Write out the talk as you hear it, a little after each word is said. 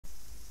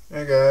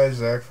Hey guys,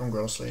 Zach from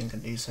Grossly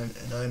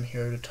Incandescent, and I'm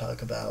here to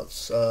talk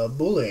about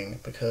bullying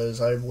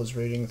because I was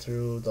reading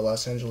through the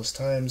Los Angeles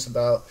Times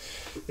about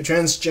a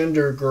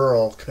transgender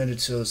girl committed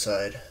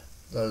suicide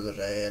the other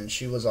day, and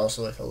she was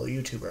also a fellow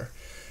YouTuber.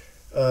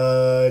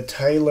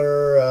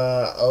 Taylor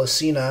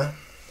Alesana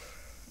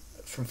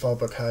from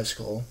Fallbrook High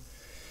School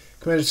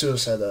committed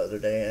suicide the other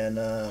day, and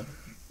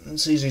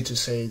it's easy to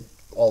say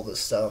all this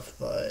stuff,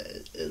 but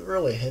it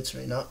really hits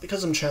me. Not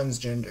because I'm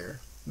transgender.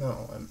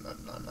 No, I'm not.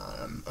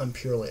 I'm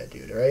purely a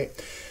dude, right?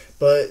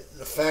 But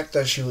the fact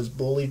that she was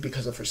bullied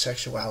because of her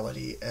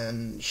sexuality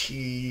and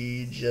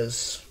she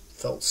just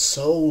felt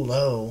so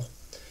low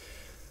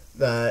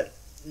that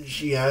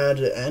she had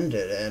to end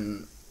it.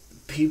 And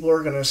people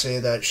are going to say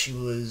that she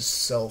was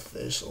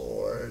selfish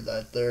or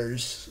that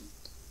there's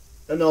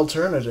an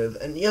alternative.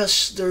 And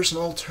yes, there's an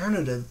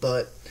alternative,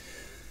 but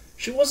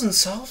she wasn't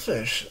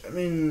selfish. I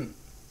mean,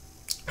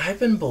 I've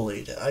been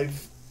bullied.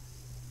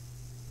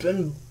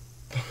 Been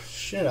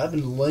I've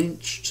been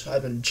lynched,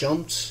 I've been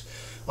jumped,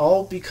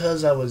 all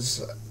because I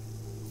was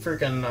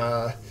freaking,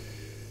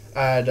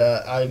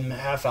 I'm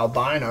half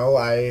albino.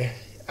 I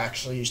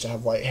actually used to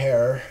have white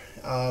hair.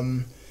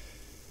 I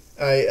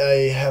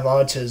have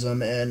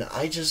autism, and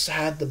I just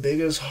had the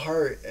biggest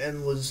heart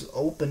and was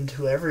open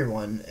to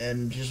everyone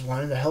and just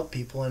wanted to help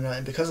people,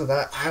 and because of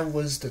that, I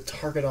was the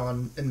target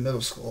in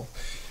middle school.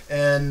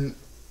 And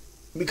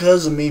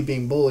because of me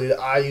being bullied,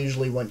 I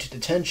usually went to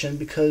detention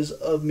because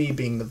of me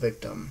being the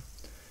victim.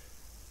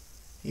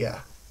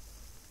 Yeah.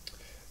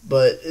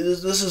 But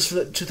this is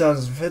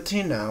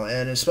 2015 now,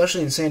 and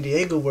especially in San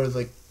Diego, where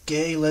the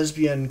gay,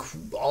 lesbian,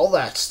 all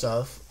that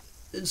stuff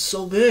is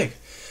so big.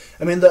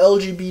 I mean, the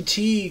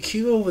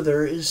LGBTQ over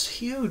there is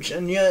huge,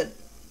 and yet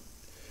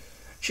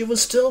she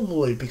was still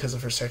bullied because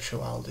of her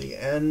sexuality,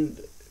 and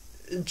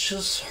it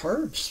just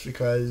hurts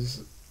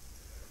because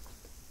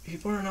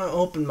people are not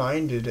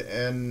open-minded,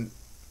 and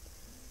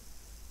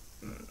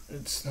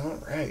it's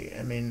not right.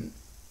 I mean,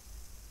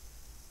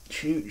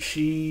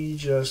 she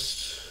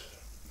just,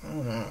 I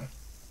don't know.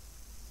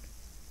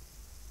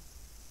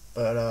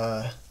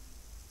 But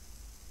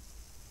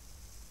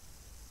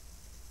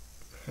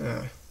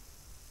yeah.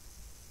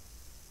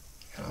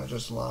 I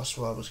just lost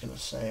what I was gonna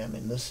say. I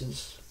mean, this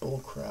is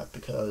bullcrap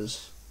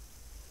because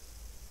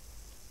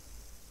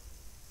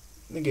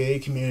the gay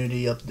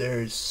community up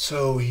there is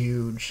so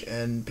huge,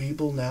 and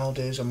people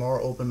nowadays are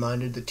more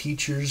open-minded. The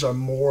teachers are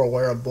more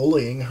aware of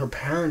bullying. Her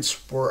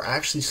parents were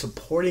actually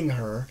supporting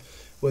her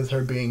with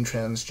her being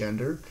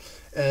transgender,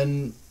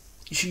 and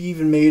she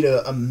even made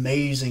an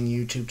amazing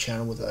YouTube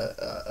channel with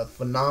a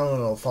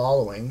phenomenal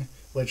following,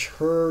 which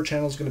her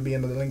channel is going to be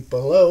in the link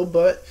below,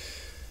 but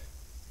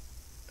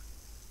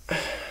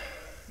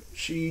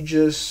she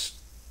just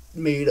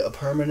made a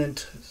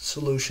permanent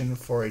solution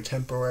for a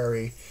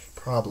temporary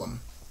problem.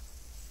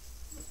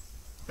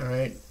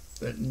 Alright?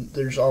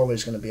 There's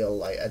always going to be a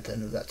light at the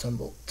end of that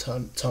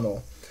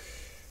tunnel.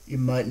 You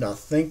might not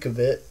think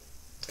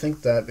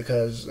that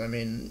because, I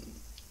mean,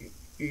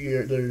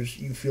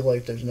 you feel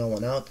like there's no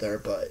one out there,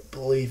 but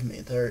believe me,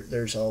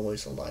 there's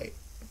always a light.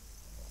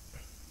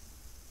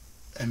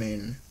 I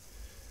mean,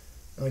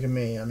 look at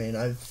me. I mean,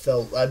 I've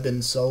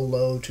been so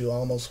low to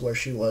almost where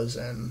she was,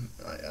 and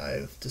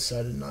I've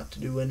decided not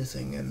to do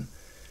anything, and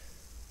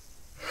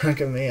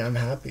look at me, I'm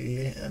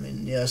happy. I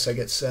mean, yes, I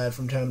get sad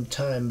from time to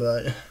time,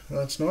 but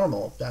that's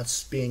normal.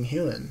 That's being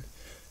human.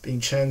 Being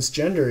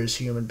transgender is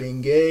human.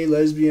 Being gay,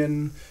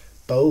 lesbian,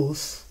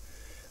 both,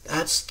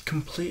 that's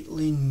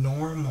completely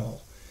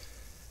normal.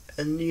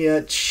 And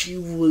yet she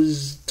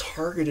was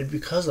targeted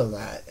because of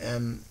that,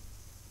 and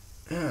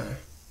yeah.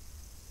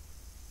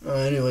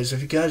 Anyways,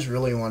 if you guys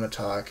really want to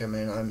talk, I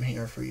mean, I'm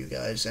here for you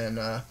guys, and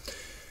the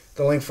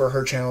link for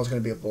her channel is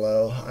going to be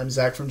below. I'm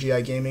Zach from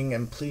GI Gaming,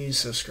 and please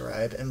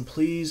subscribe, and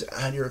please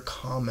add your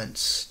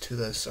comments to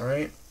this,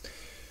 alright?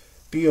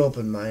 Be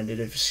open-minded.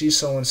 If you see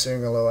someone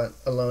sitting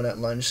alone at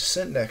lunch,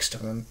 sit next to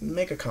them,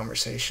 make a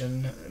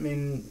conversation. I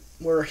mean,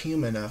 we're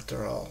human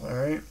after all,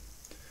 alright?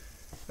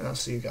 And I'll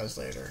see you guys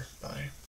later. Bye.